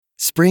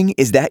Spring,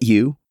 is that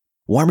you?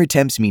 Warmer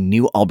temps mean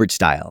new Allbirds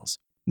styles.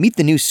 Meet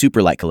the new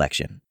Superlight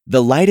collection,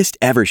 the lightest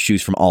ever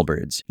shoes from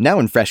Allbirds, now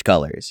in fresh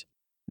colors.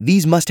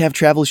 These must-have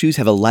travel shoes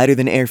have a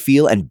lighter-than-air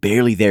feel and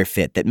barely-there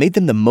fit that made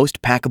them the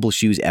most packable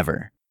shoes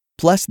ever.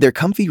 Plus, they're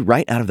comfy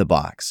right out of the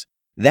box.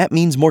 That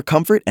means more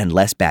comfort and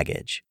less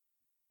baggage.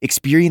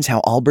 Experience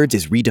how Allbirds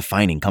is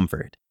redefining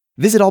comfort.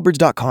 Visit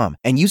allbirds.com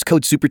and use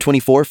code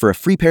SUPER24 for a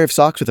free pair of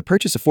socks with a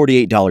purchase of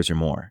 $48 or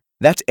more.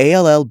 That's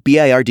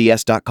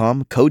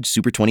ALLBIRDS.com, code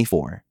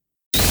SUPER24.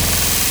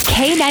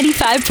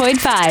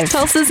 K95.5,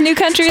 Tulsa's new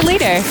country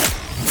leader.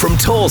 From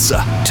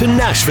Tulsa to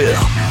Nashville,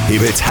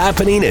 if it's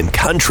happening in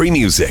country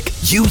music,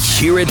 you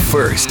hear it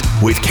first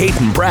with Cait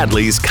and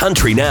Bradley's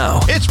Country Now.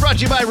 It's brought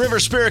to you by River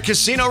Spirit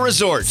Casino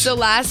Resort. So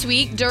last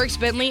week, Dierks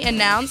Bentley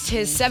announced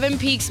his Seven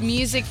Peaks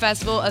Music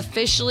Festival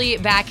officially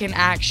back in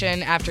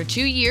action after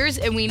 2 years,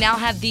 and we now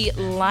have the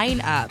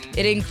lineup.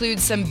 It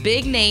includes some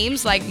big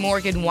names like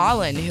Morgan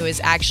Wallen, who is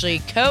actually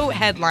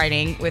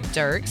co-headlining with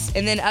Dierks,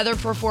 and then other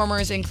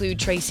performers include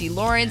Tracy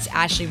Lawrence,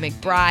 Ashley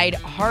McBryde,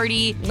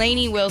 Hardy,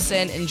 Lainey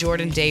Wilson, and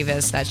Jordan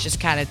Davis. That's just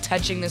kind of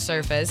touching the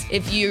surface.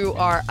 If you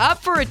are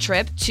up for a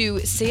trip to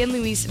San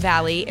Luis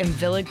Valley and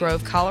Villa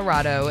Grove,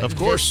 Colorado, of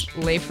course, this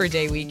Labor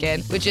Day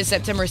weekend, which is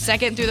September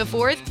 2nd through the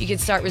 4th, you can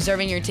start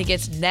reserving your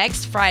tickets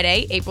next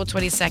Friday, April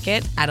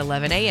 22nd at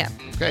 11 a.m.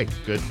 Okay,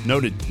 good.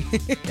 Noted.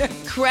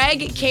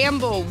 Craig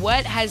Campbell,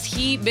 what has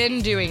he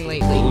been doing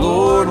lately?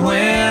 Lord,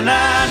 when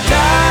I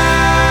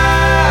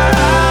die,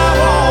 I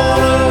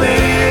want to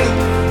live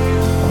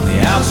on the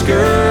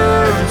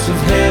outskirts of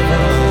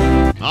heaven.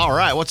 All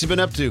right, what's he been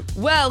up to?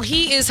 Well,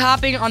 he is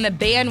hopping on the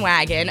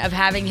bandwagon of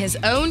having his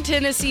own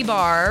Tennessee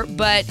bar,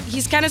 but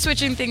he's kind of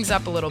switching things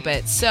up a little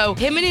bit. So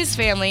him and his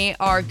family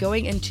are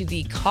going into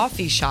the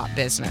coffee shop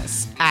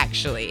business,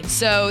 actually.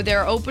 So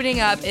they're opening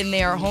up in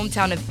their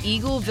hometown of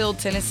Eagleville,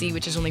 Tennessee,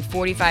 which is only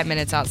 45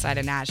 minutes outside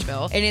of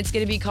Nashville. And it's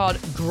going to be called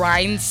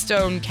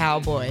Grindstone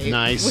Cowboy.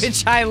 Nice.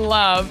 Which I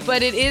love.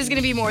 But it is going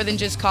to be more than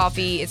just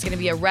coffee. It's going to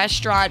be a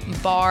restaurant,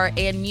 bar,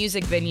 and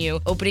music venue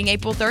opening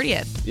April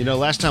 30th. You know,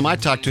 last time I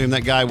talked to him,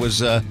 that guy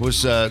was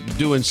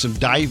doing some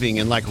diving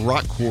in like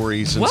rock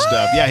quarries and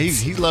stuff. Yeah,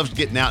 he loves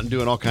getting out and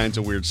doing all kinds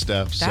of weird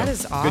stuff. That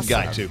is awesome. Good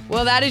guy, too.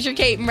 Well, that is your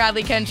Cait and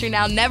Bradley Country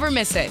Now. Never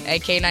miss it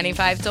at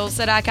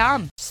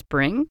K95Tulsa.com.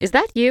 Spring, is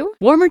that you?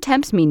 Warmer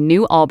temps mean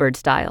new Allbirds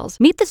styles.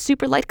 Meet the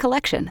Superlight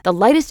collection, the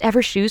lightest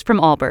ever shoes from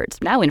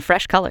Allbirds, now in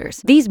fresh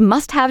colors. These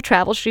must-have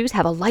travel shoes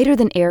have a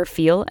lighter-than-air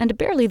feel and a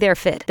barely-there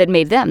fit that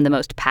made them the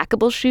most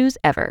packable shoes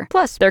ever.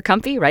 Plus, they're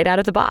comfy right out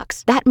of the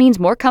box. That means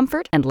more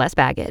comfort and less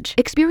baggage.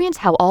 Experience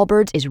how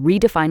Allbirds is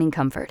redefining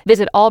comfort.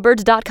 Visit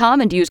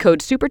allbirds.com and use code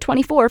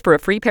SUPER24 for a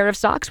free pair of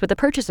socks with a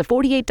purchase of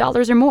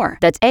 $48 or more.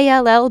 That's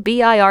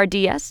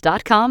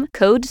ALLBIRDS.com,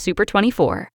 code SUPER24.